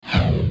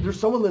there's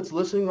someone that's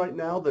listening right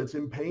now that's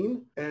in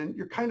pain, and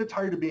you're kind of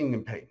tired of being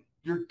in pain.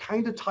 You're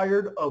kind of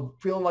tired of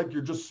feeling like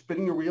you're just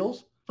spinning your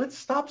wheels. Let's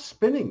stop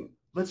spinning.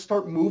 Let's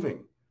start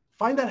moving.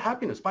 Find that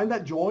happiness, find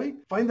that joy,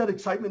 find that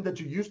excitement that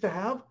you used to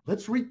have.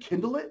 Let's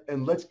rekindle it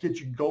and let's get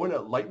you going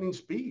at lightning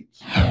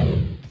speeds.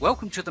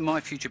 Welcome to the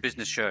My Future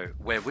Business Show,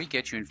 where we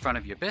get you in front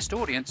of your best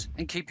audience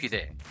and keep you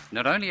there.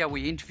 Not only are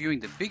we interviewing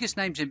the biggest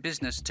names in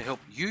business to help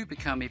you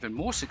become even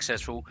more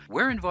successful,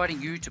 we're inviting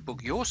you to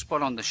book your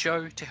spot on the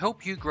show to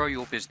help you grow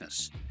your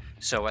business.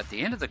 So at the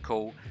end of the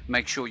call,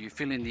 make sure you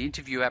fill in the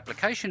interview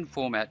application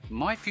form at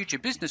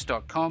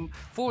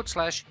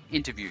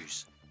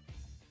myfuturebusiness.com/interviews.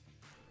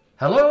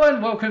 Hello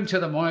and welcome to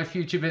the My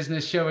Future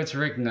Business Show. It's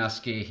Rick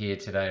Nusky here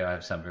today. I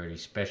have something very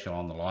special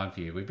on the line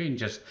for you. We've been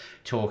just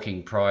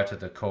talking prior to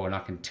the call, and I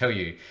can tell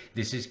you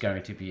this is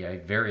going to be a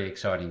very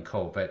exciting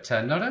call. But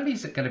not only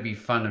is it going to be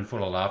fun and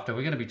full of laughter,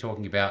 we're going to be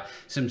talking about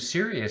some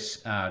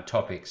serious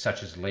topics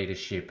such as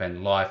leadership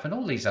and life and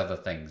all these other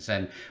things.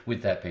 And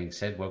with that being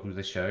said, welcome to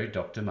the show,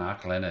 Dr.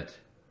 Mark Leonard.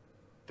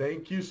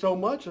 Thank you so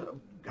much.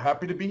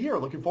 Happy to be here.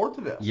 Looking forward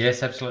to this.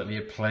 Yes, absolutely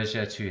a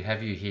pleasure to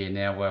have you here.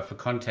 Now, for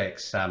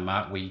context,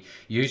 Mark, we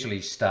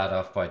usually start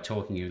off by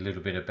talking a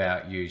little bit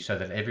about you so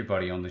that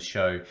everybody on the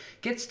show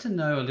gets to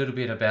know a little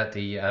bit about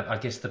the,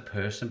 the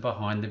person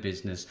behind the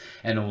business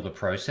and all the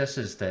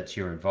processes that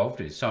you're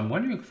involved with. So I'm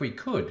wondering if we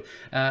could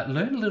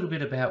learn a little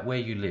bit about where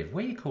you live.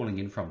 Where are you calling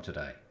in from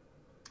today?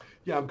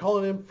 Yeah, I'm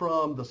calling in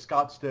from the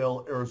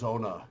Scottsdale,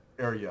 Arizona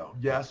area.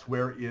 Yes,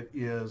 where it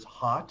is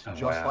hot,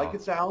 like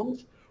it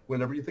sounds.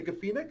 Whenever you think of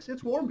Phoenix,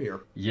 it's warm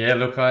here. Yeah,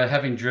 look,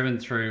 having driven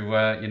through,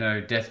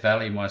 Death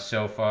Valley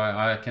myself,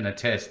 I can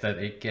attest that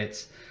it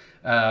gets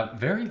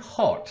very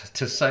hot,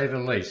 to say the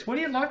least. What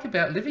do you like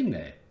about living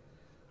there?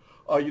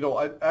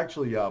 I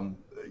actually, out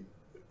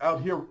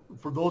here,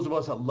 for those of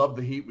us that love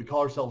the heat, we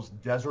call ourselves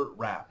desert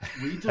rats.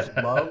 We just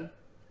love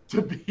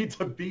to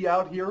be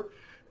out here.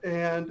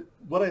 And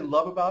what I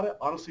love about it,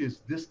 honestly, is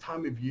this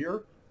time of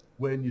year,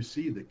 when you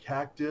see the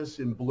cactus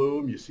in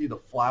bloom, you see the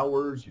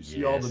flowers, you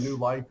see all the new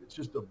life. It's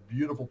just a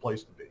beautiful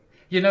place to be.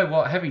 You know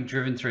what, having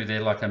driven through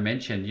there, like I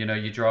mentioned,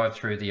 you drive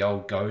through the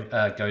old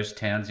ghost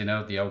towns,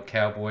 the old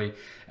cowboy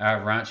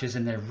ranches,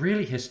 and they're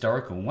really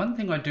historical. One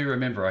thing I do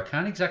remember, I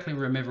can't exactly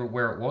remember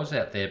where it was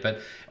out there, but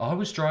I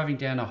was driving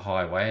down a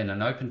highway in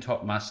an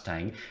open-top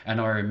Mustang, and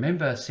I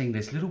remember seeing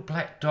this little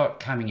black dot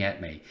coming at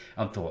me.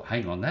 I thought,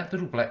 hang on, that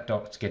little black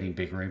dot's getting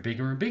bigger and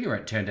bigger and bigger.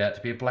 It turned out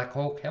to be a Black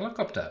Hawk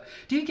helicopter.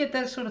 Do you get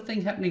that sort of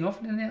thing happening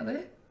often out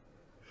there?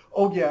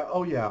 Oh, yeah.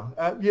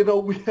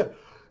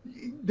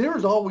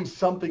 There's always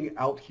something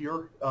out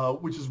here,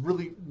 which is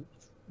really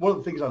one of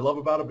the things I love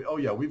about it. Oh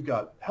yeah, we've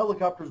got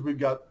helicopters, we've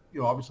got,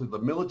 obviously the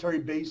military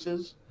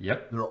bases.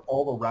 Yep. They're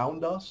all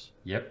around us.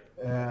 Yep.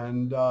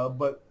 And,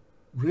 but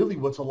really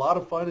what's a lot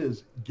of fun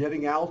is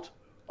getting out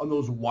on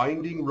those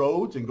winding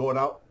roads and going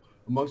out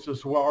amongst the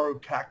saguaro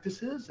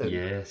cactuses and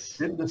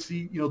getting to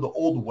see, the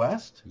Old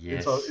West.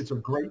 Yes. It's a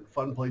great,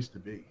 fun place to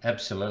be.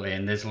 Absolutely.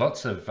 And there's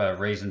lots of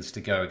reasons to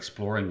go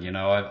exploring.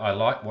 I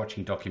like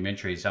watching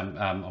documentaries.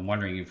 I'm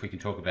wondering if we can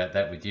talk about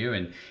that with you.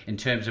 And in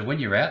terms of when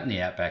you're out in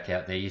the outback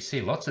out there, you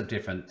see lots of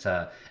different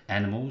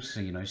animals,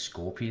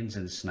 scorpions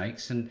and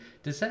snakes. And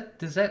does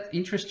that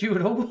interest you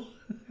at all?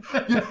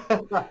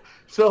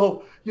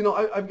 So,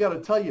 I've got to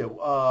tell you,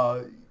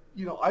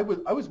 I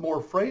was more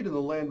afraid in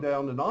the land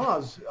down in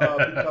Oz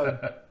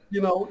because,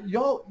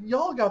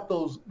 y'all got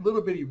those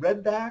little bitty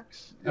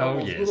redbacks.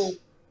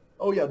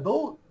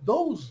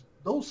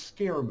 Those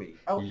scare me.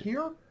 Out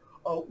here,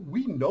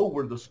 we know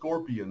where the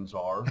scorpions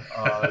are.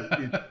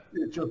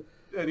 It's just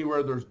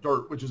anywhere there's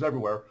dirt, which is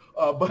everywhere.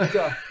 But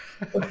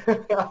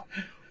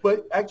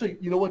actually,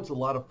 what's a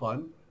lot of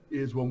fun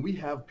is when we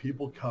have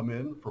people come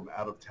in from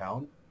out of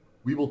town,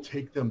 we will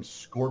take them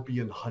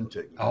scorpion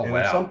hunting. Oh, and wow.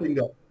 It's something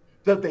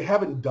that they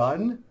haven't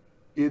done.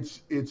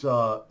 It's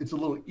a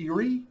little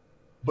eerie,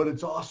 but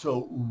it's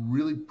also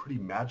really pretty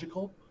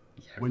magical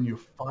when you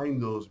find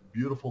those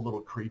beautiful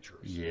little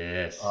creatures.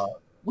 Yes.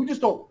 We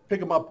just don't pick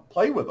them up and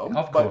play with them.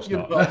 Of course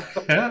not.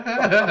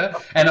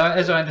 And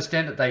as I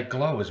understand it, they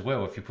glow as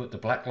well if you put the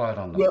black light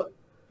on them.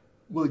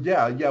 Well,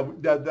 yeah.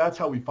 That's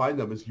how we find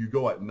them. Is you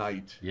go at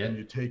night and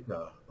you take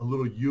a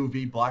little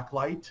UV black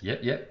light.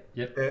 Yep.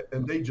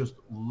 And they just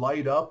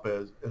light up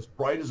as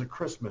bright as a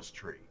Christmas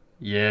tree.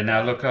 Yeah,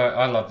 now look,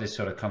 I love this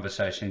sort of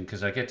conversation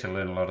because I get to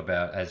learn a lot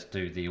about, as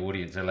do the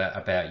audience,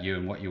 about you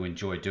and what you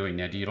enjoy doing.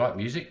 Now, do you like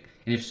music?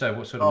 And if so,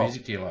 what sort of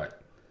music do you like?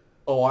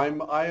 Oh,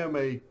 I am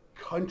a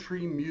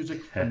country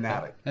music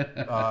fanatic.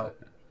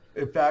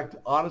 In fact,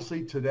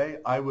 honestly, today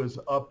I was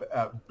up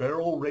at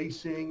barrel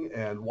racing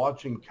and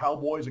watching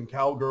cowboys and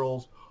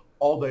cowgirls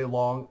all day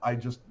long. I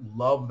just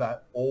love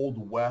that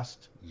Old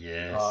West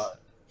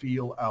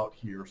feel out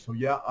here. So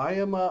yeah, I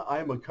am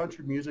a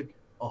country music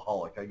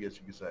aholic, I guess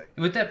you could say.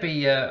 Would that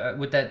be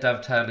would that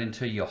dovetail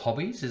into your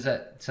hobbies? Is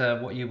that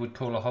what you would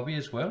call a hobby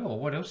as well, or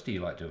what else do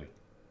you like doing?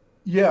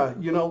 Yeah,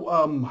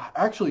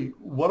 actually,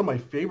 one of my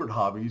favorite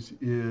hobbies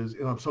is,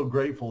 and I'm so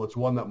grateful, it's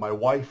one that my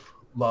wife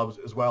loves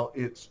as well.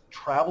 It's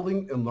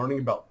traveling and learning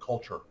about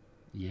culture.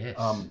 Yes.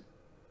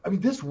 I mean,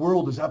 this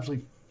world is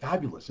absolutely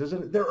fabulous,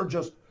 isn't it? There are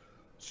just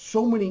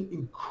so many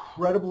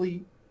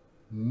incredibly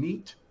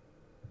neat,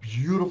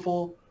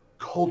 beautiful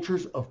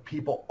cultures of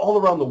people all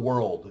around the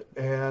world.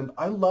 And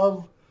I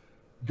love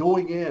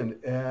going in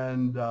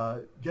and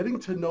getting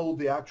to know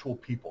the actual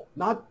people,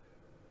 not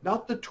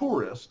the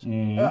tourist.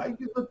 Mm.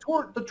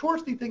 The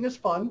touristy thing is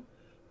fun,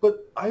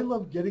 but I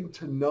love getting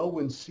to know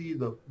and see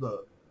the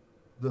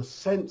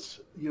sense,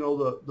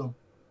 the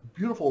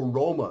beautiful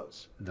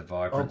aromas The of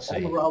all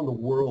vibrancy. around the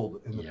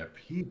world, and the Yep.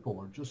 people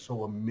are just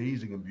so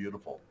amazing and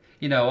beautiful.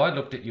 You know, I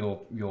looked at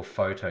your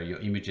photo, your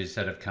images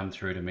that have come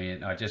through to me,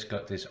 and I just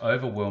got this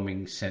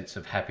overwhelming sense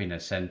of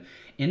happiness. And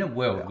in a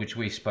world Yeah, which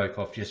we spoke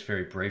of just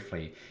very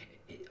briefly,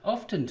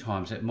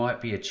 oftentimes it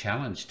might be a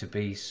challenge to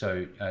be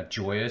so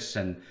joyous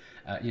and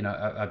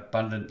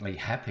abundantly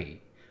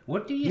happy.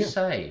 What do you yeah.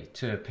 say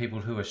to people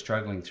who are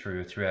struggling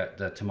throughout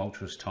the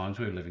tumultuous times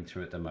we're living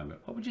through at the moment?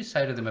 What would you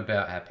say to them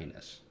about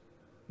happiness?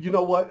 You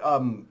know what?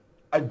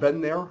 I've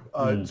been there.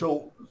 Mm.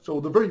 So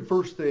the very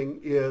first thing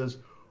is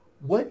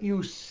what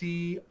you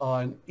see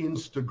on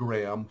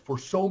Instagram for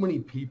so many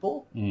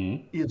people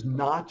Mm. is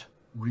not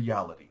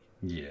reality.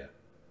 Yeah.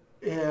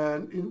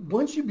 And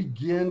once you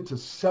begin to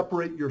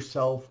separate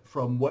yourself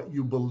from what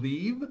you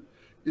believe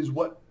is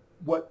what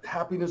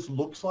happiness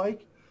looks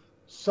like,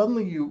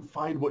 suddenly you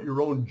find what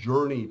your own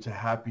journey to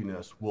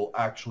happiness will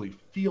actually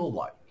feel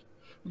like.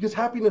 Because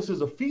happiness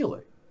is a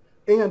feeling,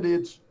 and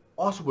it's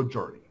also a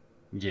journey.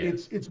 Yeah.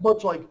 It's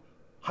much like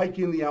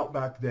hiking the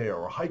outback there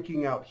or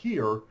hiking out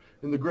here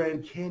in the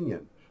Grand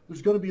Canyon.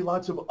 There's going to be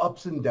lots of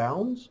ups and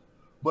downs,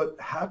 but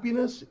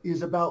happiness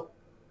is about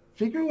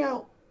figuring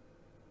out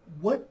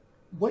what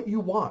what you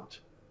want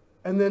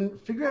and then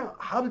figuring out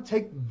how to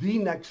take the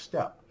next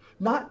step.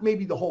 Not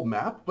maybe the whole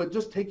map, but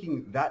just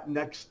taking that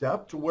next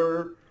step to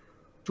where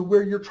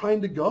you're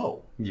trying to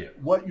go, Yeah.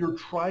 what you're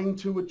trying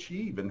to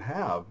achieve and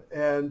have.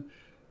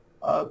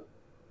 Uh,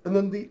 and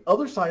then the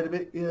other side of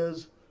it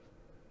is,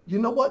 you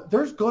know what?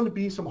 There's going to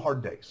be some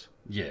hard days.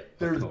 Yeah. Of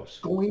There's course.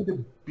 going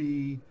to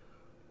be,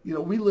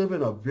 we live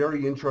in a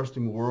very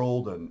interesting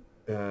world,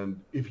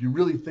 and if you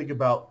really think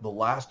about the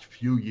last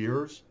few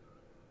years,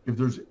 if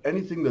there's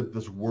anything that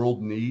this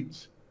world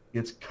needs,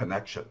 it's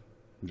connection.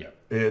 Yeah.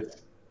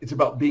 It's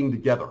about being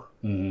together,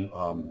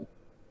 Mm-hmm.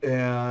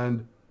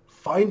 and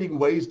finding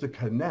ways to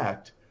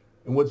connect.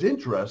 And what's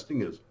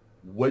interesting is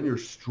when you're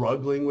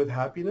struggling with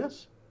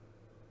happiness,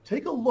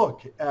 take a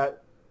look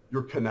at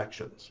your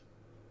connections.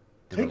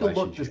 The Take a look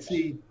to relationships.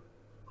 see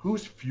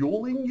who's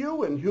fueling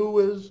you and who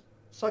is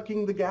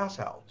sucking the gas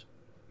out.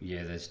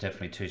 Yeah, there's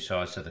definitely two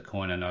sides to the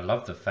coin, and I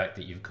love the fact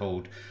that you've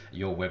called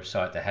your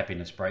website the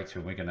Happiness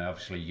Breakthrough. We're going to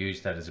obviously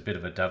use that as a bit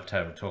of a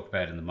dovetail to talk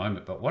about in the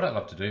moment. But what I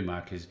love to do,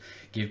 Mark, is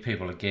give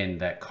people again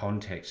that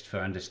context for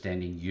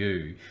understanding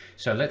you.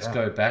 So let's Yeah.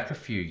 go back a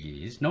few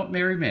years, not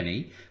very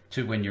many,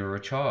 to when you were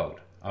a child.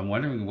 I'm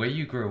wondering where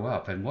you grew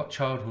up and what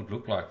childhood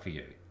looked like for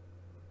you.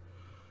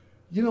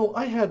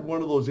 I had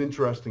one of those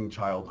interesting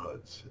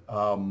childhoods.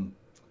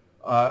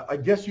 I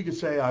guess you could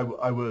say I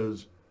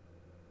was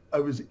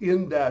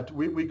in that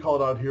we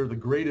call it out here the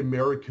Great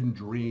American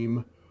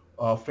Dream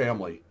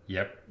family,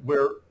 Yep.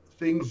 where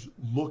things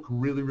look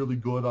really, really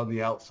good on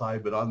the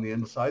outside, but on the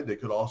inside they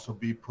could also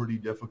be pretty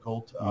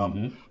difficult.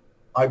 Mm-hmm.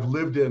 I've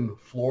lived in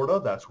Florida.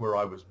 That's where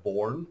I was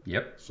born.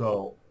 Yep.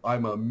 So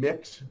I'm a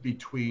mix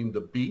between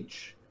the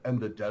beach and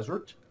the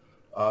desert.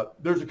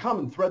 There's a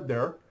common thread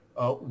there.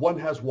 One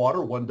has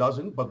water, one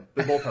doesn't, but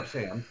they both have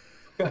sand.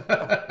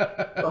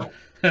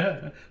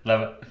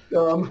 Love it.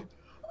 Um,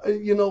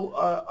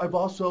 I've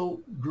also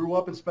grew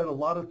up and spent a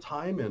lot of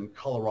time in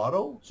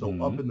Colorado, so up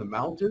Mm-hmm. in the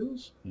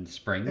mountains, And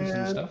springs and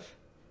and stuff.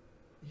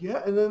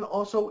 yeah, and then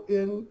also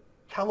in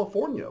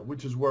California,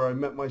 which is where I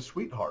met my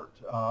sweetheart.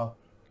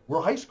 We're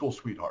high school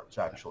sweethearts,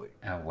 actually.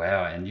 Oh,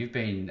 wow. And you've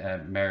been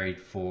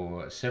married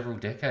for several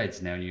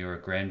decades now, and you're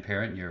a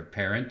grandparent, you're a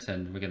parent,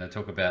 and we're going to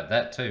talk about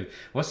that too.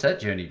 What's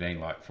that journey been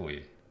like for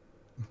you?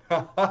 You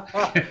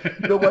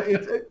know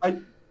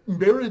what?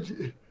 Marriage.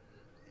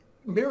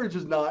 Marriage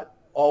is not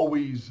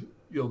always,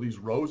 these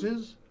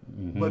roses,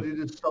 Hmm. but it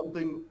is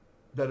something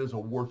that is a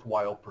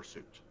worthwhile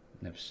pursuit.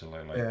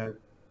 Absolutely. And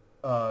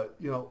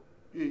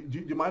do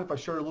you mind if I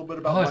share a little bit Oh,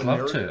 about I'd my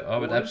love marriage to. I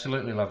would story?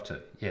 absolutely love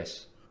to.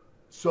 Yes.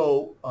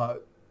 So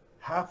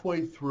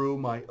halfway through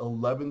my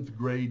 11th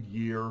grade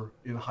year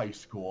in high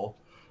school,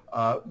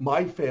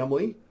 my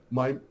family,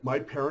 my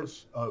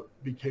parents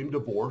became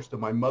divorced,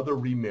 and my mother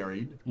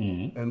remarried,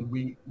 Hmm. and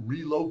we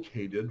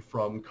relocated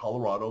from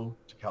Colorado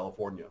to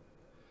California.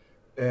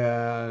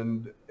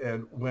 And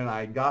when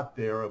I got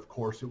there, of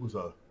course, it was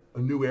a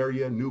new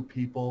area, new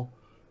people,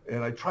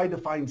 and I tried to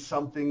find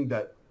something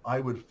that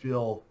I would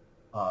feel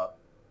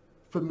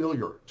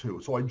familiar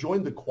to. So I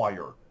joined the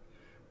choir,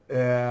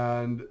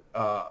 and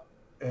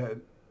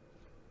and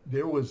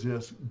there was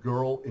this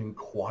girl in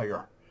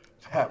choir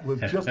that was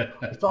just,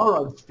 I saw her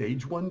on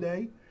stage one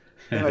day,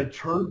 and I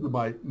turned to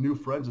my new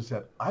friends and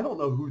said, I don't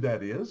know who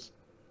that is,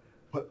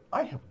 but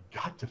I have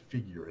got to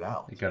figure it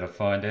out. You got to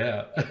find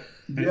out.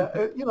 Yeah,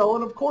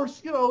 and of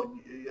course,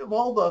 of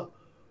all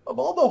of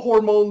all the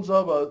hormones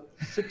of a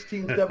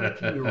 16,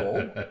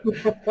 17-year-old,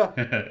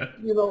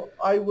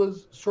 I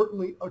was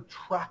certainly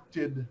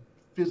attracted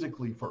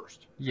physically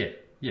first. Yeah,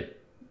 yeah.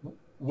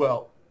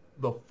 Well,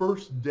 the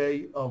first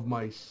day of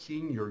my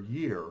senior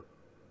year,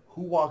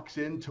 who walks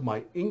into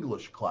my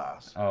English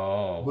class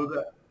with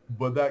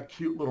that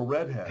cute little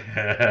redhead?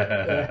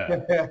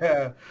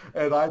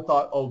 And I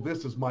thought, oh,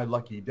 this is my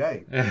lucky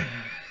day.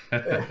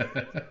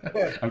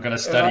 I'm going to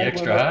study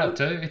extra hard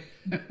too.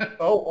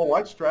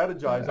 I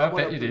strategized. I went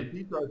bet up you to the did.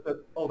 teacher. I said,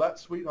 "Oh, that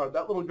sweetheart,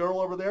 that little girl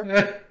over there."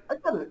 I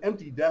got an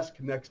empty desk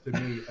next to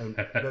me, and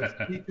the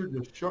teacher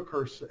just shook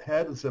her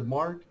head and said,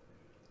 "Mark,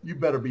 you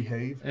better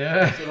behave."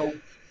 I said, "Oh,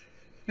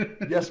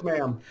 yes,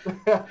 ma'am."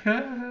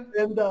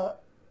 And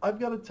I've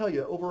got to tell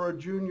you, over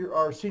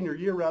our senior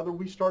year, rather,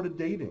 we started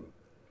dating,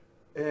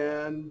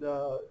 and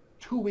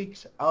 2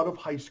 weeks out of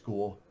high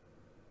school,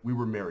 we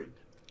were married.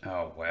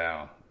 Oh,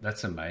 wow.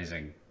 That's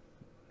amazing.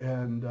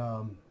 And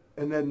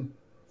then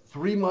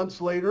 3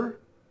 months later,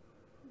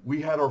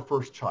 we had our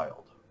first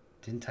child.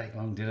 Didn't take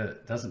long, did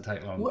it? Doesn't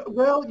take long.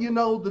 Well,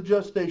 the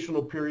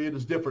gestational period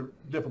is different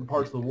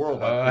parts of the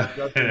world. I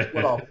think. That's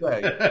what I'll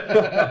say.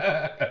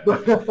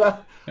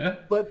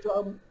 But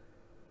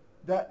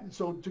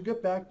so to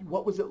get back,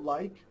 what was it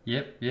like?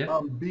 Yep.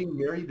 Being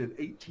married at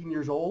 18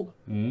 years old.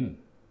 Mm.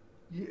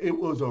 It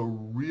was a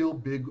real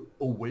big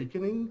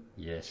awakening.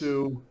 Yes.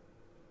 To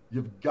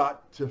you've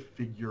got to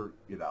figure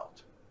it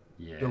out.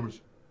 Yeah. There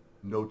was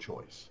no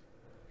choice.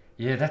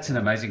 Yeah, that's an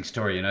amazing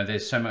story.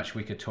 There's so much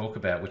we could talk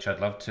about, which I'd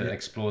love to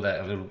explore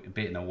that a little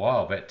bit in a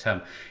while. But,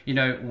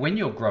 when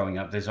you're growing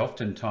up, there's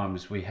often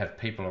times we have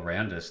people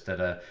around us that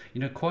are,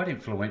 quite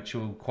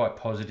influential, quite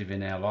positive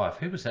in our life.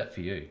 Who was that for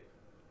you?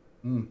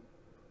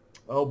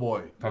 Oh,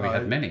 boy. Probably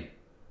had many.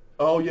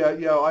 Oh,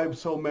 yeah. I have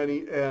so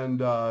many.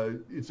 And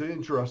it's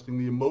interesting,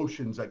 the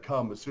emotions that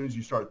come as soon as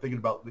you start thinking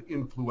about the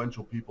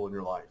influential people in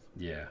your life.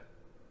 Yeah.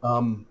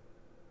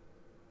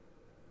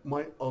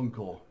 My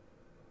uncle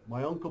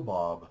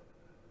Bob.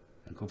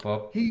 Uncle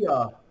Bob? He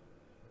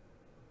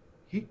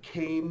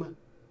came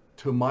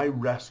to my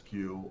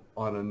rescue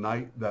on a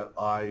night that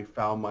I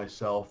found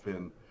myself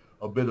in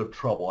a bit of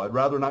trouble. I'd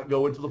rather not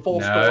go into the full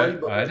story,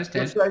 but I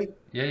understand. Let's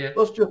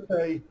just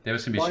say there were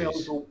some my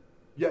issues. uncle,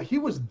 he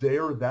was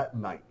there that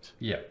night.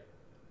 Yeah.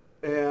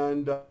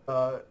 And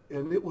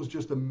it was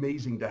just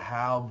amazing to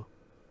have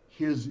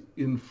his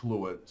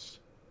influence,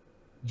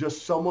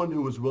 just someone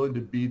who was willing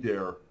to be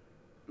there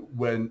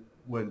when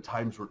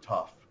times were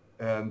tough.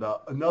 And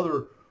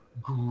another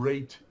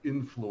great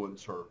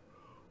influencer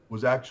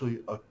was actually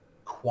a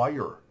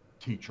choir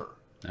teacher.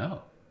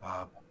 Oh.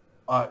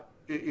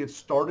 It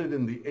started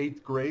in the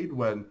 8th grade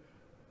when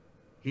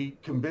he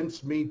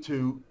convinced me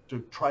to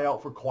try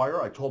out for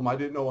choir. I told him I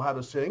didn't know how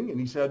to sing, and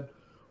he said,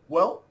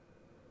 "Well,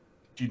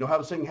 do you know how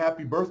to sing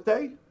Happy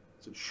Birthday?" I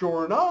said,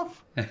 "Sure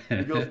enough."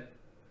 He goes,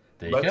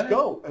 "Let's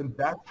go." And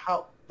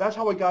that's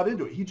how I got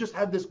into it. He just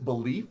had this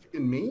belief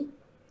in me.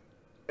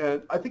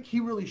 And I think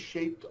he really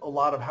shaped a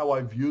lot of how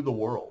I view the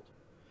world.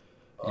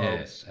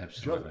 Yes,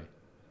 absolutely.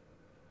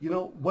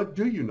 What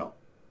do you know?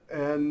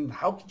 And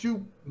how could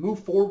you move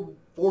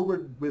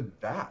forward with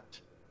that?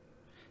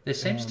 There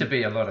seems to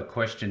be a lot of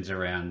questions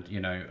around,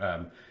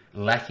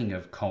 lacking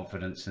of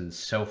confidence and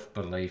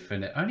self-belief,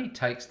 and it only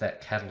takes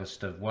that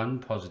catalyst of one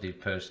positive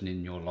person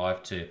in your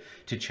life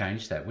to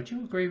change that. Would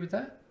you agree with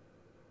that?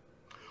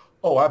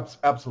 Oh,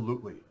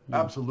 absolutely.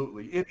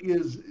 Absolutely. It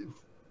is,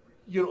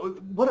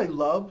 what I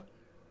love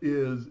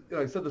is,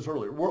 I said this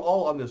earlier, we're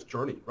all on this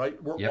journey, right?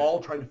 We're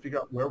all trying to figure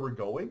out where we're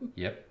going.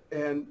 Yep.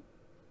 And,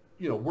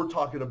 we're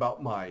talking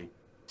about my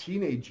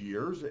teenage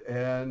years,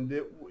 and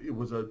it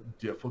was a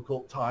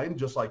difficult time,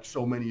 just like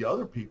so many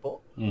other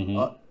people.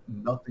 Mm-hmm.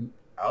 Nothing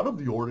out of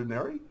the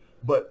ordinary,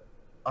 but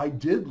I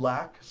did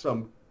lack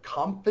some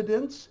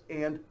confidence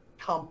and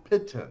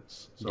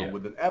competence. So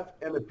with an F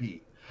and a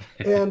P.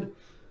 And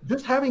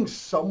just having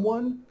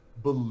someone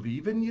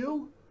believe in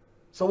you,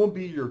 someone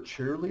be your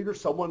cheerleader,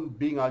 someone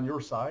being on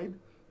your side,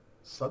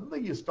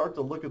 suddenly you start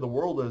to look at the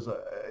world as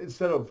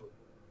instead of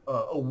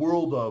a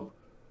world of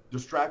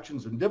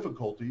distractions and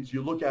difficulties,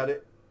 you look at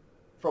it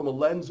from a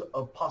lens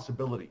of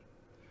possibility.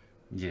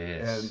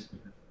 Yes. And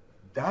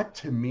that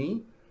to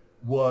me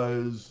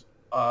was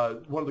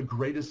one of the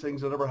greatest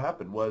things that ever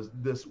happened was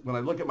this, when I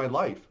look at my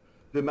life,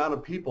 the amount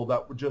of people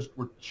that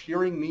were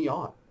cheering me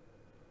on.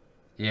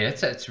 Yeah,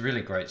 it's a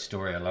really great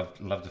story. I love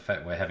the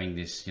fact we're having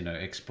this,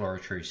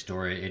 exploratory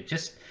story.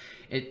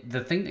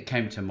 The thing that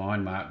came to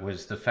mind, Mark,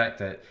 was the fact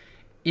that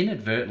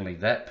inadvertently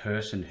that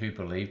person who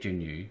believed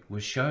in you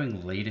was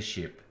showing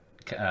leadership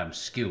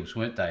skills,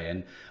 weren't they?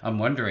 And I'm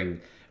wondering,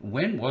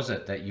 when was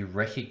it that you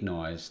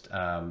recognized,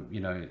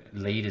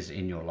 leaders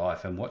in your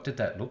life, and what did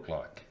that look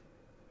like?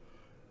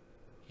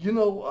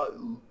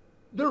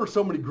 There are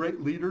so many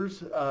great leaders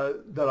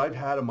that I've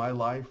had in my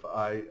life.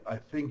 I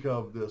think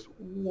of this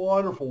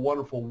wonderful,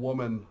 wonderful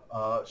woman.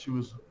 She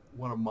was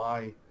one of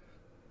my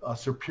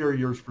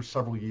superiors for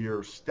several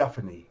years.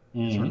 Stephanie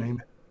is her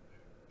name.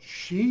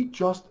 She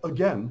just,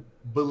 again,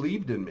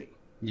 believed in me.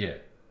 Yeah.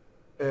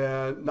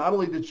 And not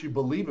only did she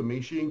believe in me,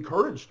 she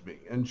encouraged me,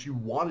 and she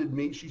wanted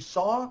me. She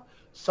saw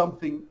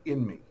something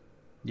in me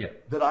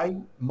that I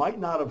might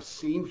not have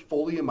seen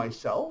fully in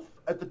myself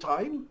at the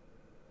time,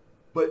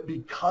 but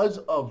because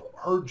of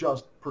her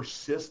just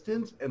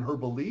persistence and her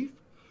belief,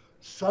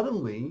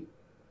 suddenly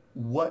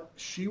what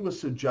she was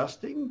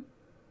suggesting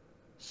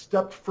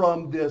stepped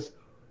from this,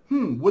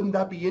 wouldn't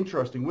that be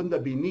interesting? Wouldn't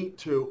that be neat,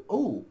 to,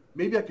 oh,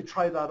 maybe I could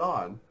try that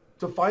on,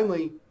 to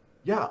finally,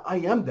 yeah, I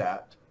am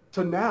that,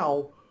 to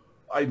now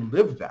I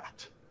live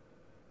that.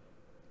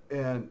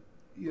 And,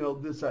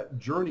 that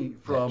journey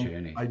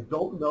from I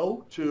don't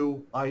know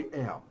to I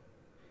am.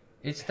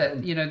 It's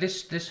that,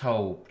 this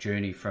whole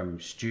journey from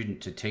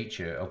student to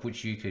teacher, of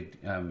which you could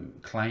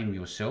claim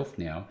yourself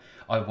now.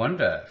 I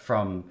wonder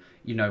from,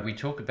 we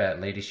talk about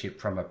leadership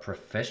from a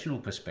professional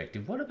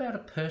perspective. What about a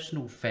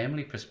personal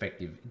family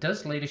perspective?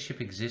 Does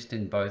leadership exist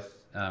in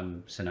both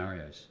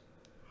scenarios?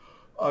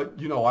 I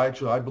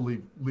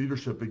believe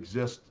leadership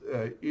exists.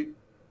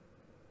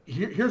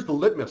 Here's the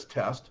litmus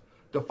test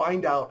to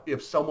find out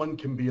if someone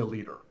can be a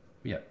leader.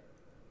 Yeah.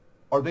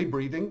 Are they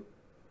breathing?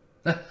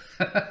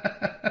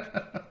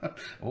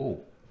 Oh,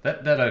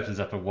 that opens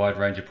up a wide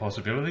range of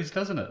possibilities,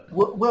 doesn't it?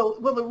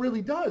 Well, it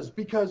really does,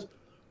 because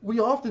we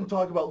often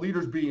talk about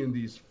leaders being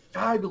these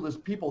fabulous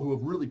people who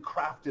have really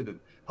crafted and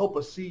help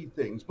us see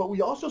things. But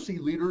we also see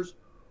leaders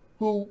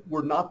who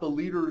were not the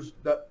leaders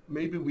that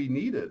maybe we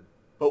needed,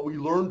 but we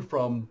learned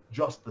from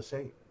just the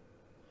same.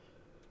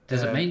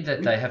 Does it mean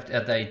that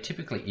are they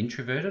typically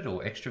introverted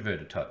or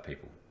extroverted type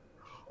people?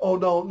 Oh,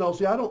 no.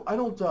 See, I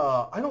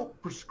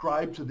don't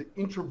prescribe to the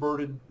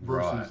introverted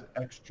versus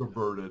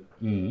extroverted.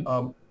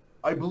 Mm-hmm.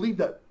 I believe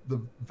that the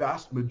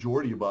vast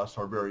majority of us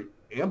are very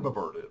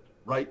ambiverted,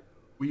 right?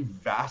 We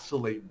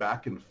vacillate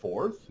back and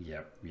forth.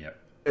 Yep.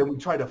 And we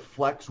try to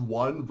flex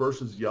one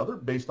versus the other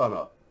based on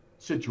a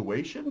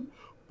situation.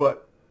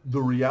 But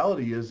the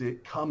reality is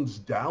it comes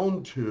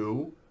down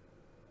to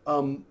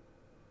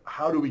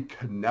how do we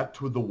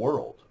connect with the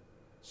world?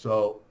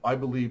 So I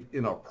believe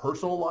in our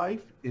personal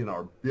life, in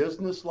our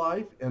business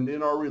life, and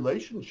in our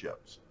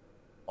relationships,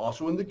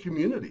 also in the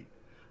community.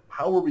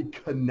 How are we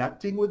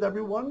connecting with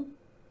everyone?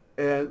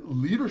 And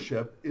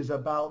leadership is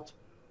about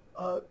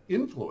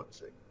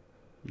influencing.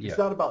 It's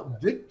not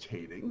about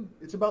dictating.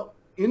 It's about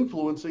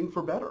influencing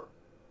for better.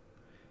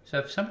 So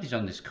if somebody's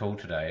on this call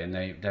today and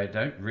they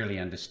don't really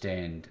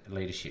understand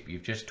leadership,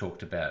 you've just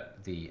talked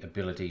about the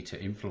ability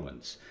to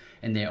influence,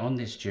 and they're on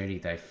this journey,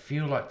 they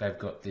feel like they've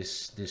got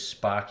this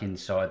spark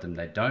inside them.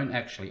 They don't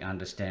actually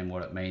understand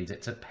what it means.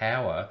 It's a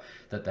power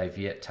that they've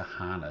yet to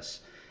harness.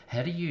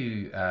 How do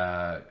you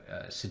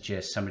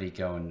suggest somebody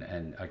go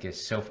and I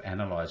guess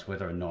self-analyze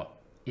whether or not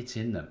it's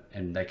in them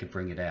and they could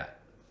bring it out,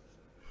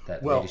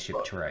 that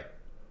leadership trait?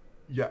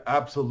 Yeah,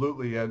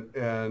 absolutely.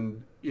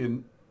 And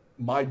in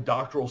my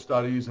doctoral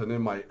studies and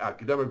in my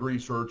academic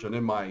research and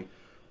in my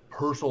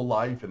personal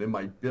life and in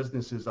my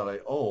businesses that I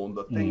own,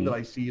 the thing that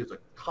I see as a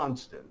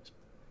constant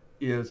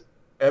is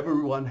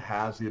everyone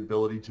has the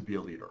ability to be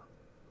a leader.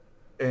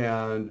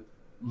 And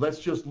let's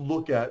just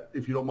look at,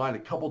 if you don't mind, a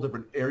couple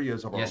different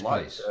areas of our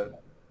life.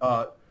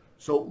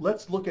 So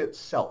let's look at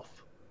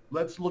self.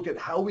 Let's look at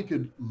how we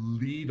could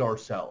lead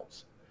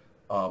ourselves.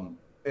 And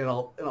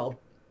I'll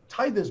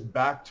tie this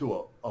back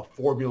to a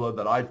formula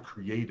that I've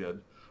created.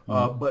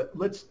 But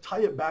let's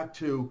tie it back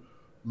to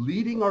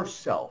leading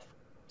ourself,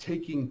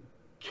 taking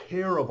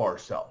care of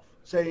ourselves,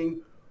 saying,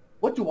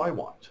 what do I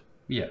want?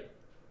 Yeah.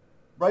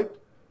 Right?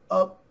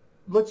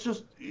 Let's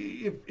just,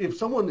 if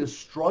someone is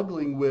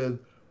struggling with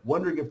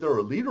wondering if they're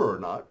a leader or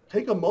not,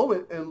 take a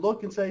moment and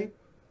look and say,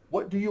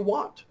 what do you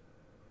want?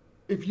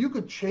 If you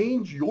could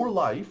change your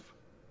life,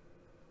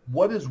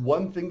 what is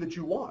one thing that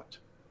you want?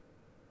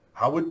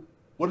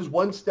 What is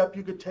one step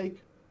you could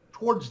take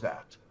towards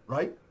that,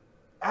 right?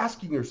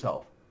 Asking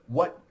yourself,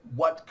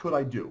 what could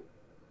I do?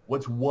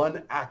 What's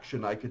one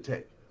action I could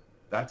take?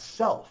 That's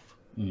self.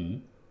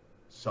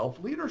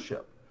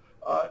 Self-leadership.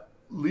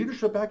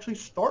 Leadership actually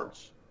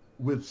starts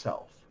with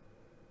self.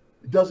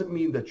 It doesn't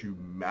mean that you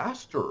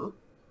master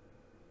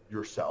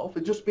yourself.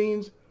 It just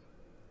means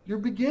you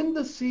begin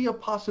to see a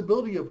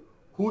possibility of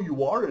who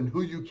you are and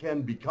who you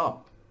can become.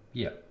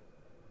 Yeah,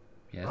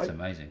 that's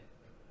amazing.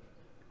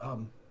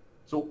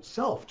 So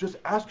self, just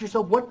ask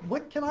yourself,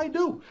 what can I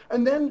do?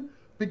 And then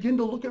begin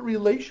to look at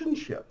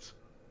relationships.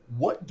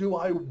 What do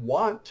I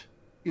want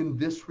in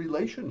this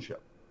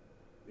relationship?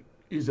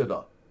 Is it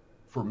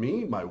for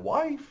me, my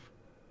wife,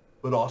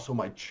 but also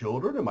my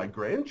children and my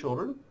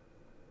grandchildren,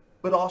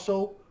 but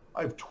also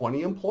I have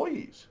 20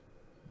 employees.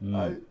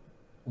 So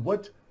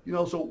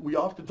we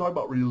often talk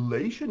about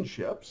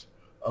relationships,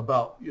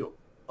 about,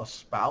 a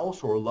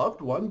spouse or a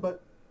loved one,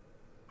 but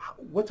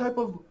what type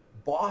of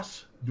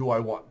boss do I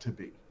want to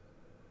be?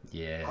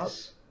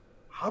 Yes.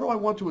 How do I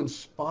want to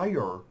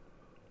inspire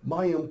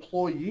my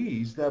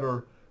employees that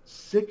are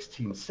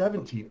 16,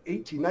 17,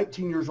 18,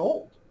 19 years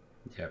old?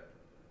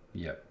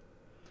 Yep.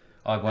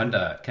 I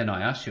wonder, can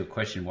I ask you a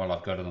question while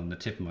I've got it on the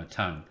tip of my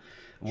tongue?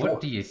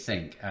 What do you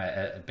think,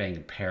 being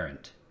a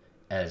parent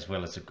as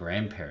well as a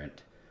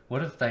grandparent,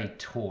 What have they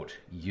taught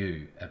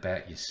you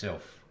about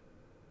yourself?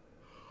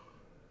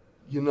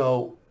 You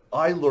know,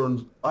 I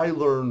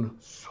learn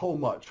so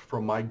much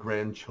from my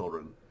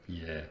grandchildren.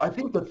 Yeah. I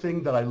think the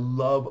thing that I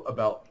love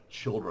about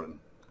children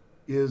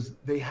is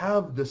they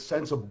have this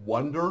sense of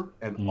wonder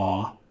and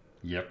awe.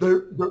 Yep.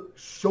 They're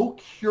so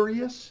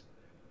curious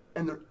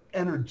and they're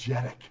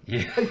energetic.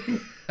 Yeah.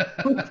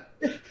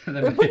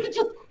 If we could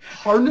just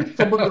harness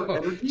some of their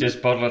energy,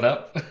 Just bottle it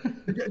up.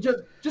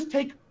 just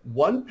take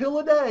one pill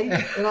a day,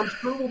 and I'm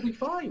sure we'll be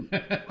fine.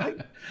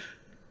 Right?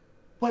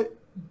 But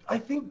I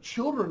think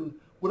children,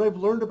 what I've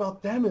learned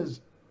about them is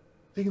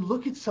they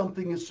look at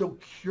something as so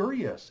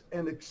curious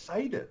and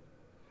excited.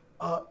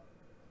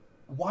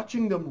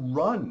 Watching them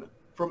run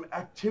from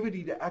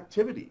activity to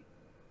activity,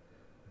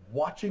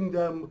 watching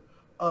them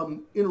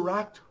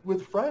interact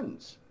with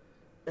friends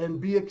and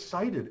be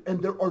excited.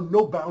 And there are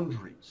no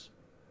boundaries,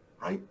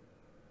 right?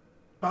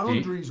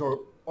 Boundaries are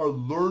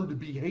learned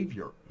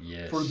behavior.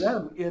 Yes. For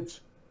them, it's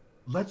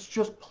let's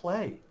just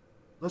play.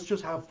 Let's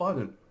just have fun.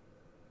 And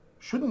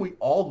shouldn't we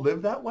all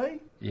live that way?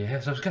 Yeah,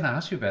 so I was going to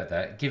ask you about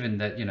that. Given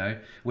that,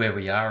 where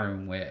we are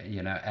and we're,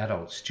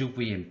 adults, should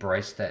we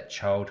embrace that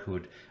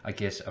childhood, I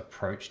guess,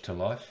 approach to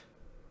life?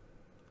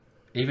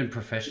 Even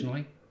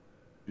professionally?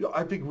 Yeah,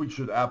 I think we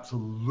should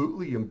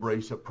absolutely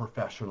embrace it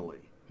professionally.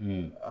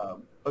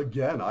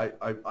 Again,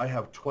 I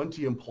have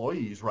 20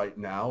 employees right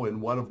now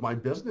in one of my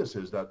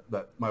businesses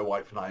that my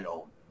wife and I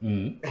own.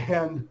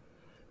 And,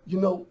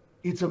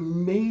 it's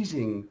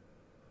amazing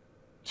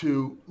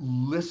to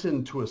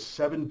listen to a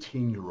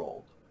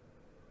 17-year-old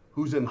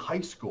who's in high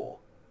school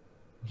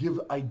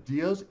give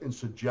ideas and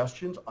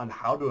suggestions on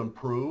how to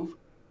improve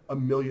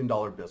 $1 million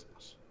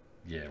business.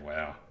 Yeah,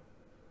 wow.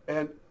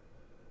 And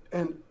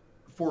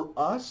for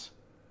us,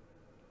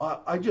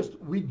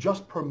 we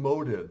just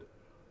promoted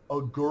a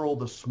girl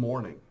this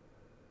morning,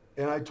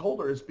 and I told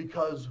her it's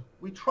because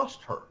we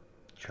trust her.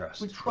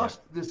 We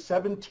trust this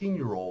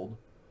 17-year-old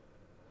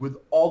with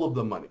all of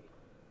the money.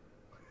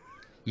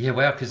 Yeah,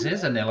 wow, because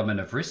there's an element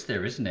of risk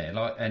there, isn't there?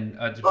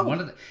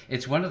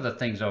 It's one of the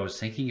things I was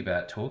thinking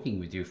about talking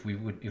with you,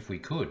 if we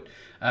could.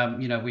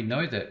 We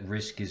know that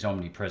risk is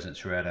omnipresent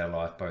throughout our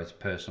life, both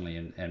personally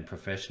and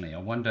professionally. I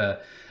wonder,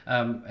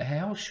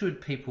 how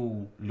should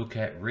people look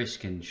at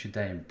risk, and should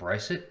they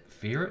embrace it,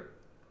 fear it?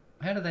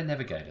 How do they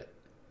navigate it?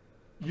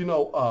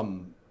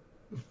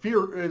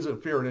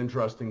 Fear an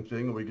interesting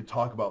thing. We could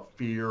talk about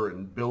fear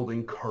and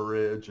building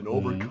courage and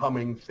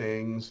overcoming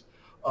things,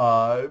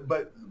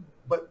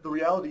 but the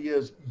reality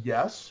is,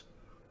 yes,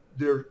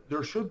 there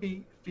should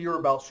be fear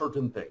about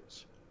certain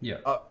things. Yeah.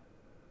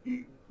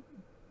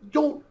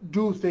 Don't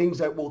do things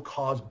that will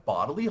cause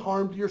bodily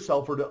harm to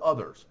yourself or to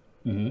others.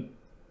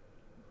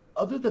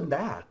 Other than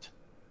that,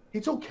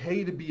 it's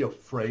okay to be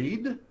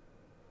afraid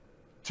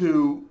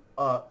to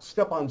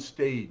step on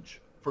stage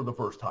for the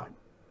first time.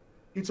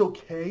 It's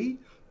okay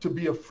to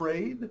be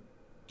afraid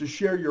to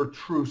share your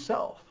true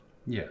self.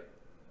 Yeah.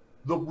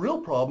 The real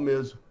problem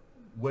is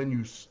when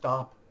you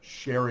stop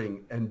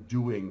sharing and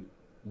doing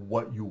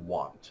what you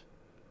want.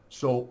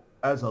 So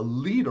as a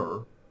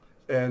leader,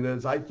 and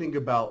as I think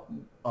about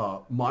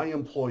my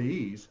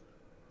employees,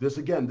 this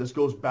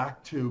goes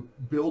back to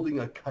building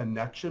a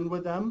connection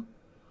with them.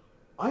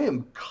 I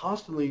am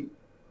constantly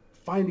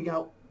finding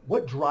out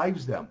what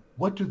drives them.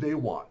 What do they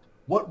want?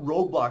 What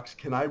roadblocks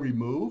can I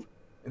remove?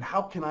 And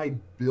how can I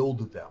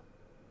build them?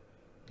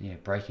 Yeah,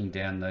 breaking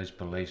down those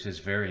beliefs is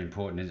very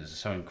important. It's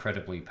so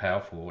incredibly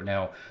powerful.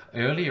 Now,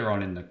 earlier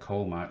on in the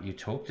call, Mark, you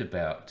talked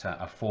about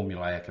a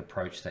formulaic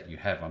approach that you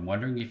have. I'm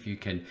wondering if you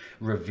can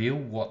reveal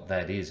what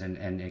that is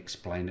and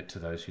explain it to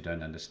those who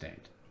don't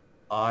understand.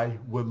 I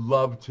would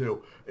love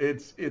to.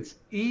 It's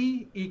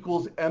E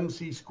equals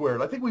MC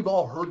squared. I think we've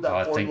all heard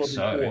that formula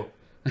before.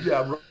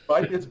 Yeah,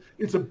 right.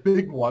 It's a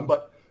big one.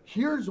 But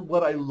here's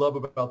what I love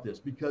about this,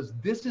 because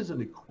this is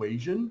an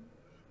equation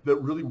that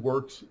really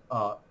works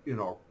in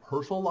our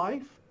personal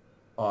life,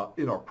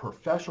 in our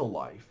professional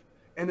life,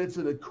 and it's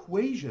an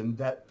equation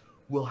that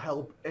will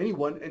help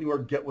anyone, anywhere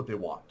get what they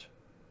want.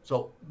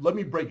 So let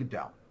me break it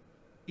down.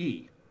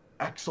 E,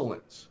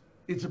 excellence.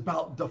 It's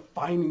about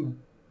defining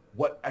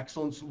what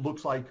excellence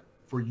looks like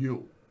for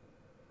you.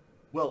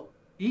 Well,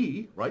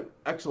 E, right,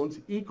 excellence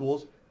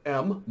equals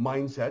M,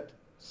 mindset,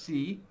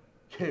 C,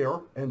 care,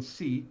 and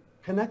C,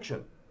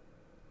 connection.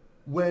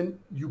 When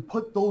you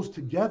put those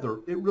together,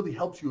 it really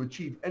helps you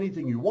achieve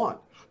anything you want.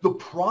 The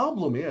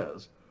problem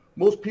is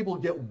most people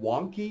get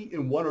wonky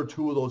in one or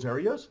two of those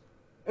areas,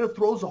 and it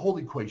throws the whole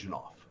equation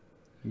off.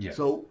 Yeah.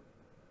 So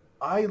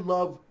I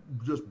love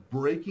just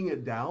breaking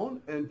it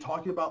down and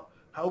talking about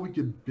how we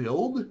could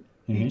build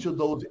each of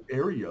those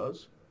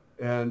areas.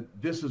 And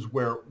this is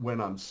where, when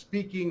I'm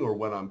speaking or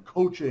when I'm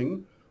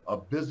coaching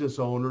business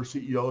owners,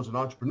 CEOs, and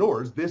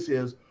entrepreneurs, this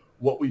is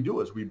what we do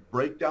is we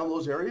break down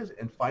those areas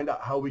and find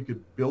out how we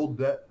could build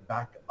that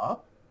back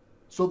up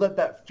so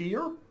that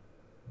fear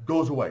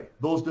goes away.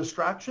 Those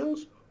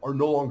distractions are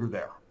no longer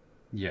there.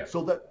 Yeah.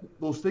 So that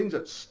those things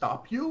that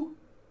stop you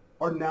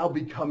are now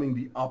becoming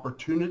the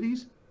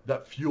opportunities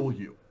that fuel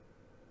you.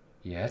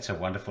 Yeah, it's a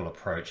wonderful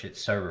approach.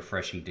 It's so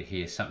refreshing to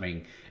hear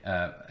something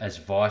as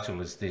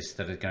vital as this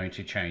that are going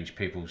to change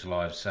people's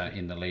lives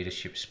in the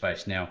leadership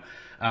space. Now,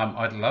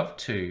 I'd love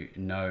to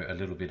know a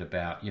little bit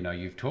about,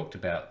 you've talked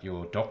about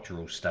your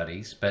doctoral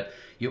studies, but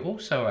you're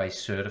also a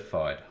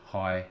certified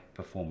high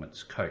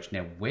performance coach.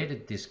 Now, where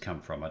did this come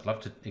from? I'd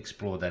love to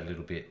explore that a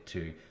little bit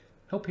to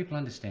help people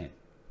understand.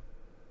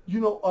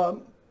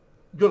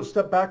 Going to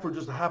step back for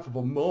just a half of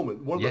a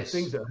moment. One of the Yes.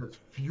 things that has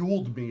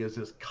fueled me is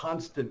this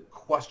constant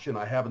question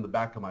I have in the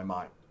back of my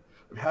mind.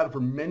 I've had it for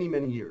many,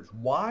 many years.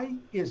 Why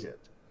is it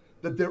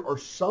that there are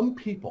some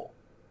people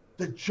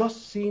that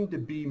just seem to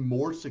be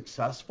more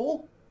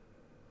successful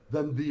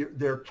than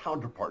their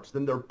counterparts,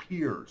 than their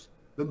peers,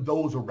 than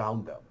those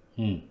around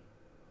them?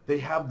 They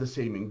have the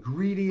same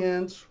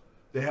ingredients,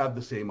 they have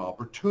the same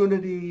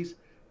opportunities,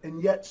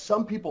 and yet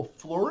some people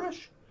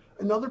flourish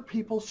and other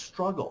people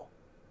struggle.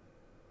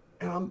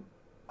 And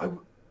I've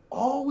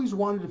always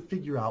wanted to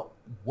figure out,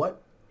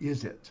 what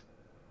is it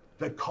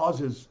that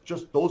causes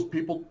just those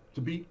people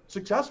to be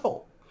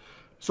successful?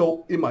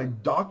 So in my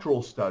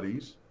doctoral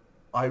studies,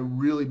 I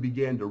really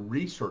began to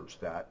research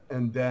that.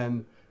 And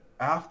then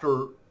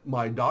after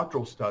my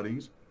doctoral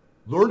studies,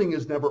 learning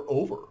is never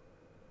over.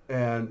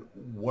 And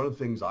one of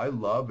the things I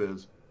love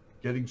is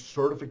getting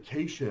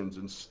certifications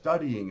and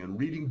studying and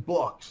reading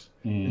books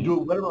and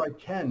doing whatever I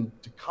can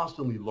to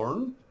constantly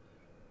learn.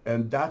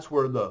 And that's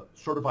where the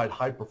certified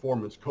high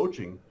performance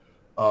coaching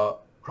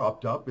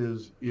cropped up.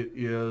 It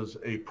is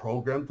a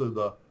program through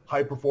the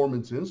High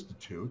Performance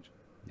Institute.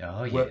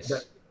 Oh, yes.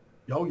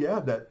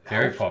 That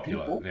Very helps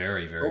popular. people.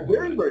 Very, very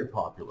Very, very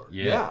popular.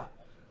 Yeah.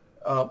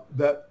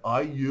 That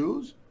I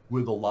use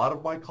with a lot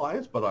of my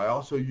clients, but I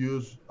also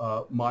use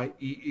my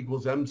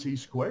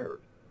E=MC²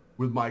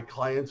 with my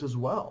clients as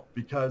well,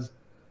 because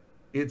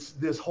it's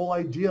this whole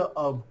idea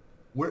of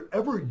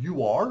wherever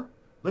you are,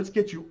 let's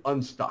get you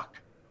unstuck.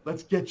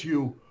 Let's get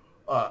you,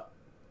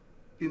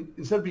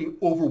 instead of being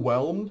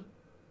overwhelmed,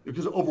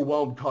 because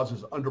overwhelmed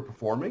causes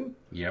underperforming,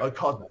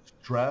 causes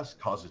stress,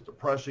 causes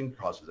depression,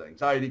 causes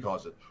anxiety,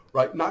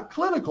 right? Not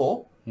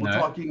clinical, we're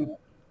talking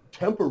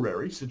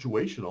temporary,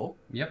 situational.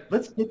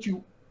 Let's get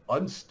you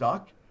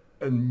unstuck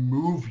and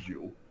move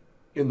you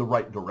in the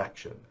right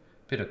direction.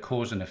 Bit of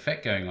cause and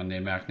effect going on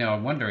there, Mark. Now,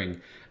 I'm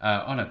wondering,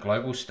 on a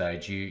global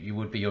stage, you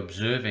would be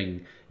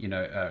observing,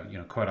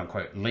 quote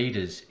unquote,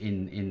 leaders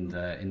in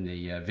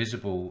the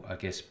visible, I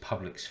guess,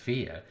 public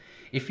sphere.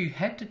 If you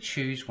had to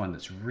choose one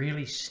that's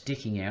really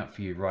sticking out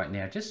for you right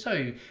now, just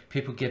so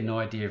people get an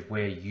idea of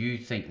where you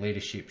think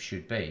leadership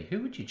should be, who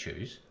would you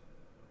choose?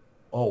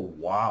 Oh,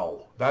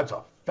 wow. That's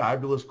a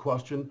fabulous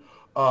question.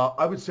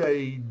 I would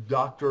say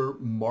Dr.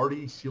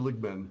 Marty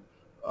Seligman.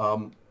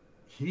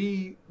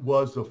 He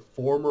was the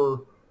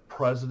former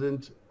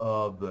president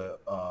of the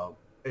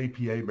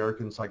APA,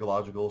 American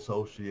Psychological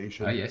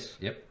Association. Oh, yes.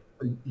 Yep.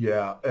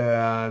 Yeah.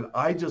 And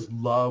I just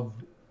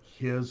loved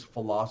his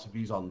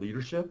philosophies on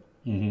leadership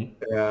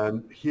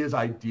and his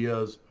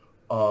ideas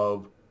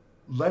of,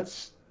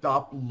 let's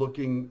stop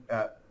looking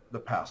at the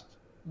past.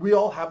 We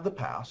all have the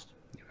past.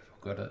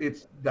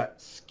 It's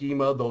that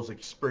schema, those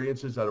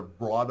experiences that have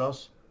brought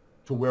us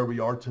to where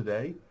we are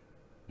today.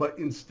 But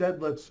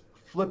instead, let's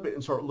flip it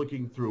and start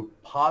looking through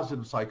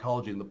positive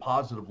psychology and the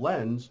positive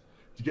lens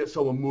to get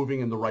someone moving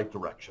in the right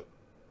direction.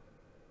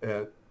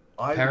 And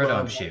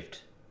paradigm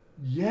shift.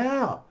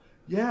 Yeah.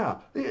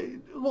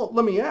 Well,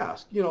 let me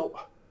ask,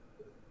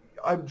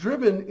 I've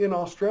driven in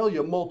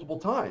Australia multiple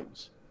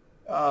times.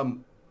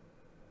 Do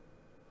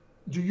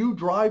you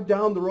drive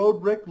down the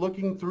road, Rick,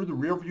 looking through the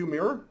rearview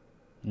mirror?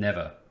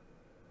 Never.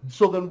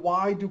 So then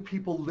why do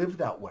people live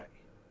that way?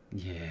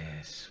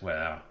 Yes.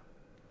 Wow.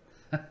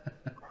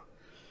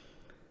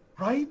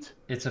 Right?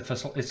 It's a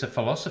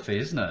philosophy,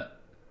 isn't it?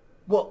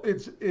 Well,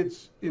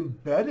 it's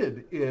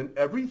embedded in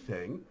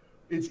everything.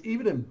 It's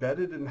even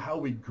embedded in how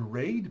we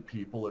grade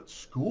people at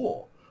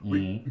school.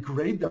 We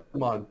grade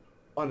them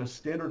on a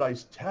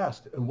standardized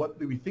test and what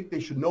we think they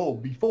should know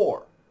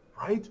before,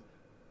 right?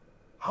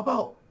 How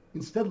about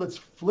instead, let's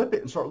flip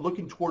it and start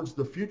looking towards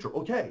the future.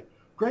 Okay,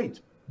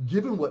 great.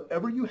 Given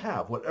whatever you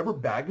have, whatever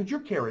baggage you're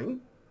carrying,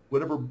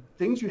 whatever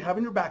things you have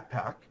in your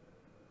backpack,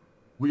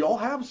 we all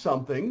have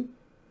something.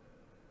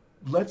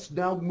 Let's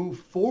now move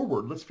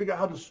forward. Let's figure out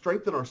how to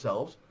strengthen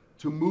ourselves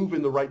to move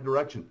in the right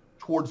direction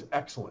towards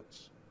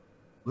excellence.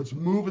 Let's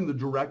move in the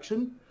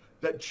direction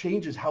that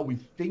changes how we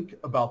think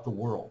about the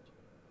world.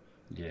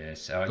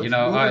 Yes.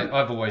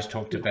 I've always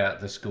talked about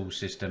the school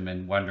system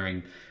and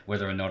wondering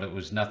whether or not it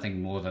was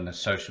nothing more than a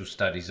social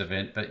studies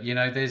event. But,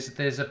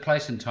 there's a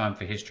place and time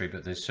for history,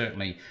 but there's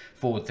certainly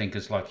forward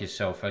thinkers like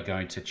yourself are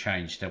going to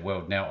change the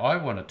world. Now, I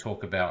want to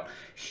talk about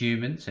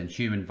humans and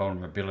human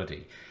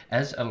vulnerability.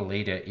 As a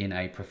leader in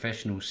a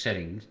professional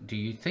setting, do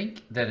you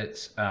think that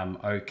it's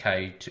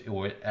okay to,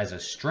 or as a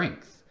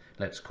strength,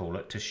 let's call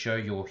it, to show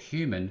your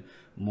human,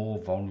 more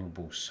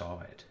vulnerable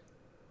side?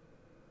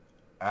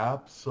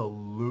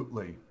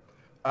 Absolutely.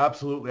 I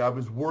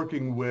was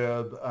working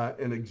with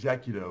an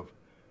executive,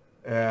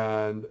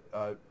 and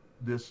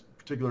this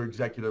particular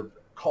executive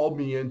called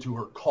me into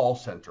her call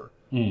center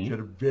She had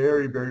a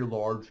very, very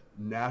large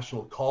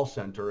national call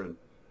center, and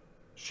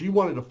she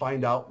wanted to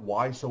find out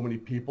why so many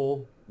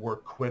people were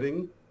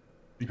quitting.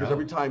 Because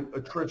every time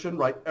attrition,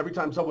 right? Every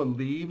time someone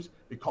leaves,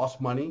 it costs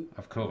money.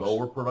 Of course.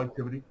 Lower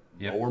productivity,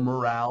 Yep. lower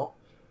morale.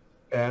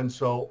 And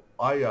so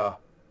I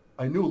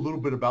knew a little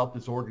bit about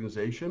this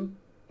organization,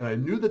 and I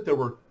knew that there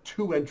were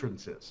two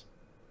entrances: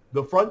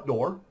 the front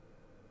door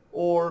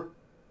or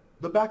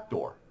the back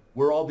door,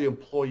 where all the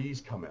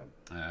employees come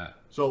in.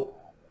 So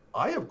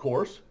I, of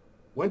course,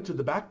 went to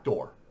the back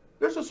door.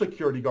 There's a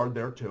security guard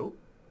there too,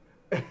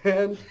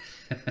 and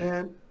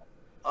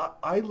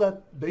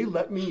they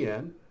let me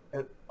in,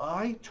 and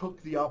I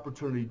took the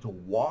opportunity to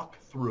walk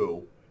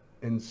through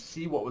and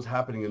see what was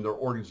happening in their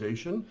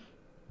organization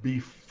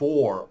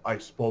before I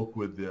spoke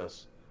with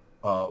this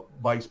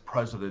vice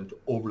president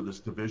over this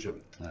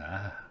division.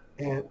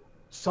 And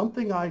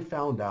something I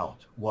found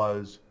out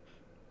was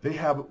they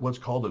have what's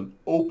called an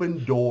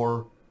open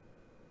door,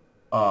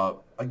 an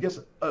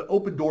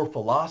open door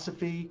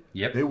philosophy.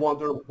 Yep. They want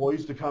their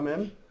employees to come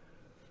in.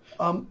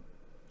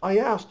 I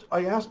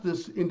asked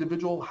this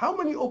individual, how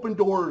many open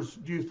doors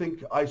do you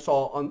think I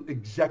saw on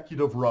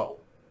executive row?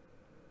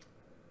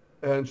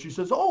 And she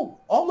says, oh,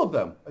 all of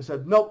them. I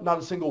said, nope, not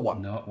a single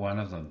one. Not one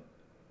of them.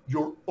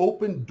 Your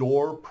open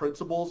door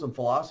principles and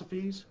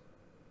philosophies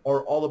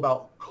are all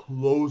about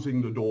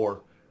closing the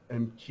door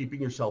and keeping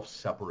yourself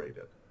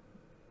separated.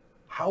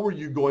 How are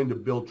you going to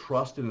build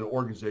trust in an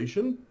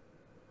organization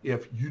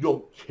if you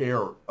don't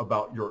care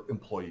about your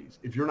employees,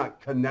 if you're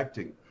not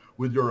connecting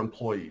with your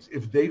employees,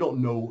 if they don't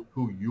know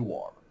who you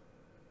are?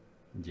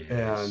 Yes.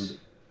 And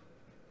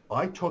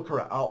I took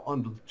her out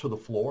onto the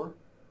floor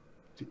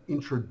to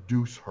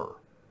introduce her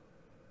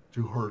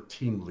to her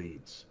team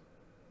leads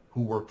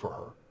who work for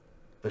her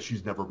that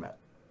she's never met.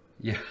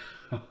 Yeah.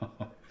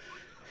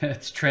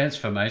 It's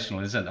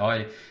transformational, isn't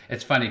it?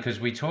 It's funny because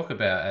we talk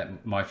about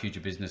at My Future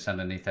Business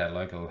underneath our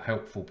logo,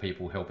 helpful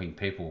people helping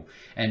people.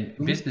 And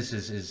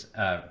businesses is,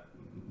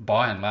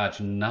 by and large,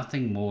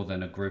 nothing more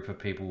than a group of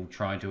people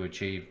trying to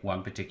achieve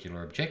one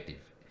particular objective.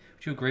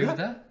 Would you agree with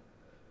that?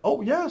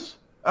 Oh, yes,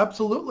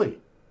 absolutely.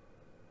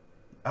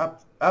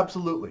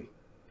 Absolutely.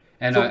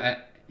 And So-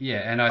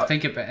 I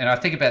think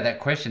about that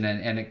question,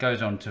 and it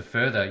goes on to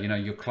further,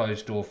 your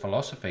closed door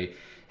philosophy.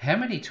 How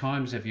many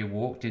times have you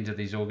walked into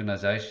these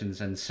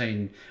organizations and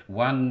seen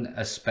one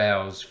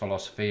espouse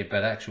philosophy,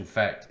 but actual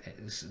fact,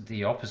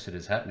 the opposite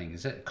is happening?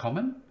 Is it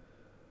common?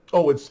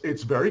 Oh, it's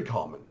very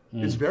common.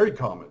 It's very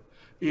common.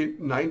 In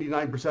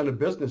 99% of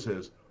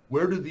businesses,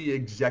 where do the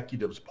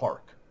executives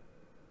park?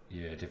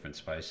 Yeah, different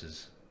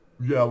spaces.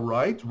 Yeah,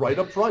 right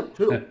up front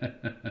too,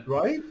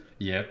 right?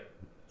 Yep.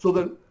 So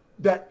then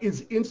that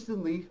is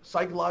instantly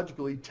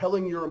psychologically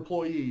telling your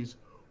employees,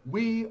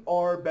 we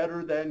are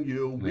better than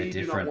you. We're We do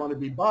not different. want to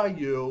be by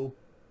you,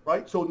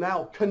 right? So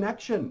now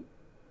connection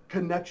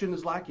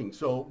is lacking.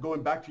 So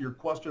going back to your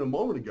question a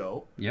moment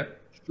ago, Yep.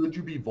 should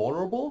you be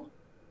vulnerable?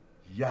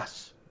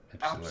 Yes,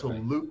 Absolutely.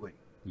 absolutely.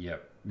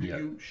 Yep. Do Yep.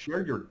 you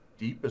share your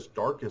deepest,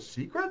 darkest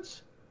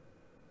secrets?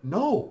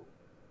 No,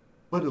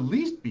 but at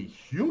least be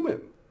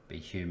human. Be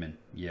human.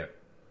 Yep.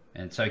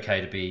 And it's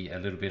okay to be a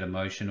little bit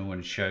emotional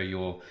and show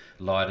your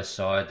lighter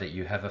side, that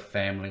you have a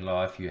family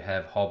life, you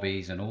have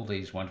hobbies and all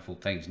these wonderful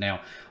things.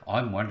 Now,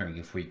 I'm wondering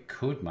if we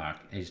could, Mark,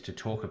 is to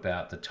talk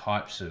about the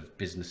types of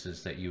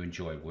businesses that you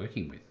enjoy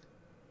working with.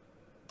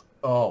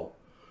 Oh,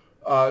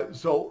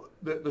 so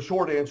the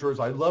short answer is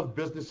I love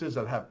businesses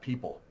that have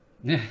people.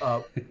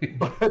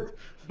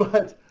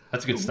 But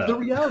That's a good start. the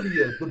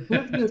reality is the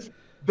business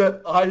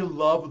that I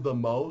love the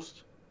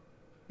most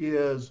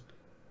is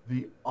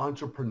the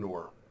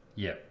entrepreneur.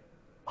 Yep.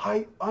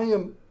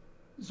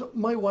 So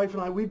my wife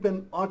and I, we've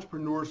been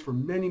entrepreneurs for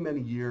many,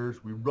 many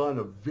years. We run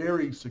a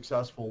very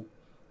successful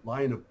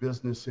line of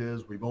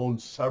businesses. We've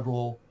owned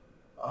several.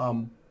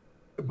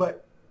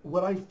 But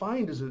what I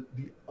find is that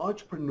the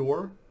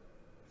entrepreneur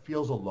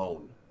feels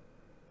alone.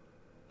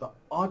 The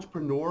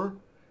entrepreneur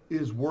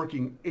is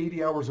working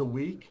 80 hours a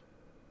week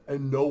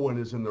and no one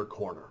is in their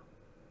corner.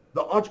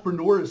 The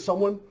entrepreneur is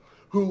someone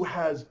who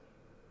has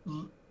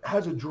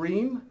a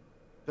dream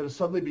that has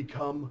suddenly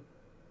become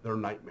their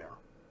nightmare.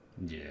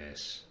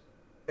 Yes.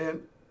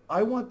 And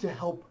I want to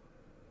help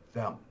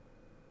them,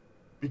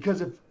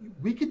 because if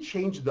we could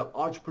change the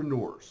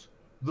entrepreneurs,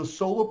 the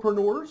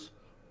solopreneurs,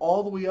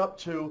 all the way up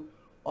to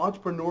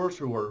entrepreneurs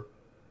who are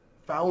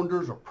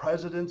founders or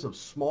presidents of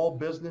small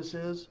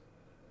businesses.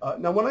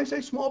 Now, when I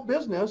say small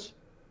business,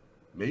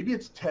 maybe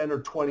it's 10 or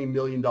 $20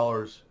 million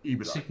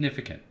EBITDA.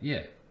 Significant.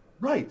 Yeah.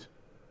 Right.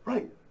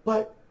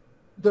 But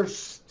they're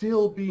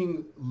still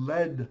being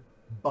led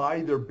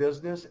by their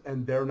business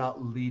and they're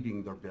not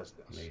leading their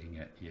business. Leading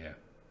it. Yeah.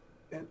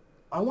 And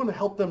I want to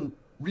help them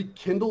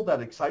rekindle that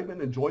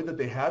excitement and joy that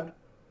they had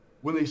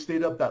when they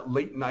stayed up that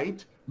late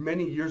night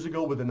many years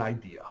ago with an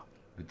idea.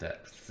 With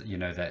that,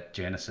 that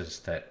genesis,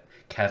 that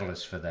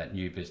catalyst for that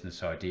new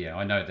business idea?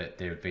 I know that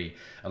there would be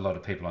a lot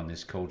of people on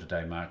this call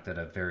today, Mark, that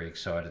are very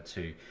excited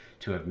to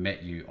have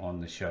met you on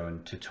the show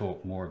and to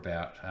talk more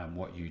about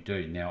what you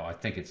do. Now, I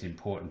think it's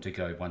important to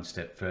go one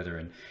step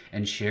further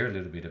and share a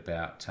little bit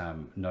about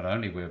not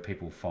only where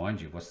people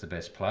find you, what's the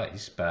best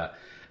place, but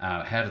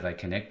how do they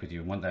connect with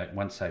you? And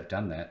once they've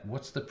done that,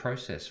 what's the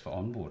process for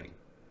onboarding?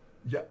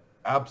 Yeah,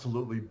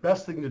 absolutely.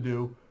 Best thing to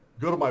do,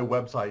 go to my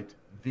website,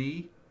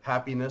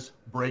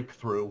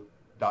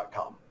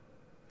 thehappinessbreakthrough.com.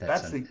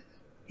 That's the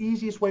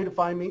easiest way to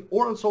find me,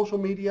 or on social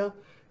media,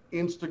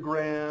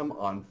 Instagram,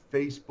 on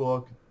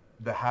Facebook,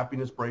 The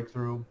Happiness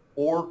Breakthrough,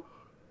 or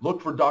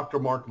look for Dr.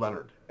 Mark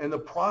Leonard. And the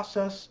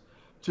process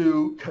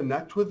to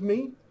connect with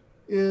me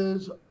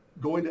is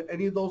going to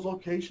any of those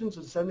locations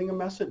and sending a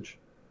message.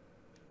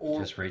 Or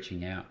just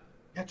reaching out.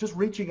 Yeah, just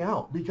reaching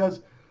out,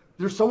 because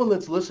there's someone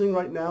that's listening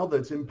right now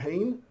that's in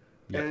pain,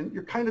 Yep. and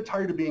you're kind of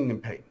tired of being in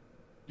pain.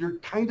 You're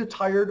kind of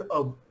tired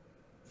of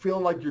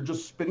feeling like you're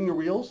just spinning your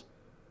wheels.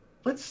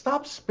 Let's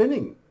stop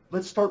spinning.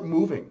 Let's start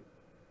moving.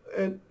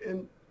 And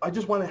I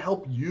just want to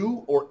help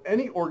you or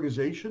any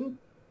organization,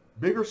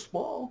 big or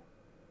small,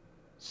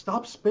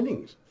 stop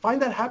spinning.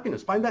 Find that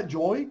happiness, find that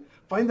joy,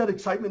 find that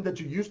excitement that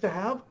you used to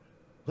have.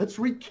 Let's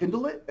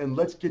rekindle it, and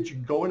let's get you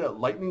going at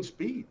lightning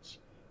speeds.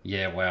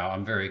 Yeah, wow,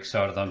 I'm very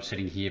excited. I'm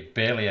sitting here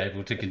barely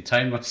able to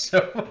contain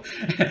myself.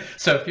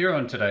 So if you're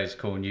on today's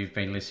call and you've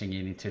been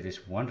listening into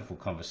this wonderful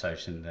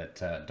conversation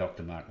that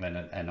Dr. Mark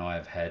Leonard and I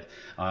have had,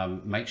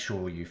 make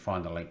sure you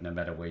find the link no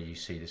matter where you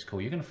see this call.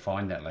 You're going to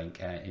find that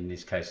link. In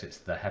this case, it's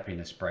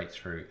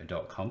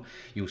thehappinessbreakthrough.com.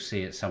 You'll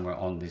see it somewhere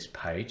on this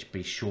page.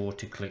 Be sure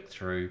to click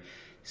through,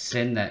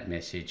 send that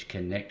message,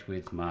 connect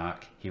with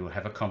Mark. He will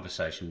have a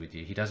conversation with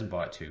you. He doesn't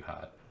bite too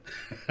hard.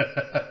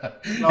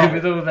 And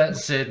with all that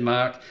said,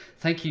 Mark,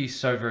 thank you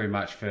so very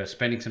much for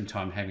spending some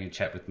time having a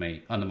chat with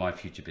me on the My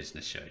Future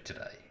Business show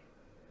today.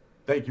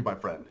 Thank you, my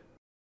friend.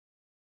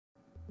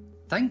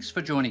 Thanks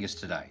for joining us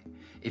today.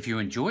 If you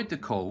enjoyed the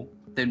call,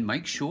 then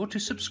make sure to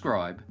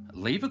subscribe,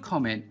 leave a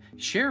comment,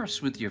 share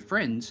us with your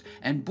friends,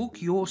 and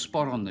book your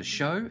spot on the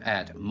show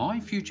at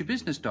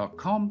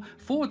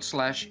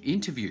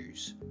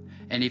myfuturebusiness.com/interviews.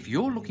 And if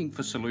you're looking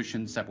for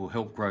solutions that will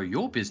help grow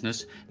your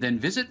business, then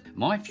visit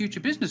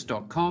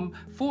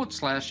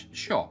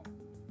myfuturebusiness.com/shop.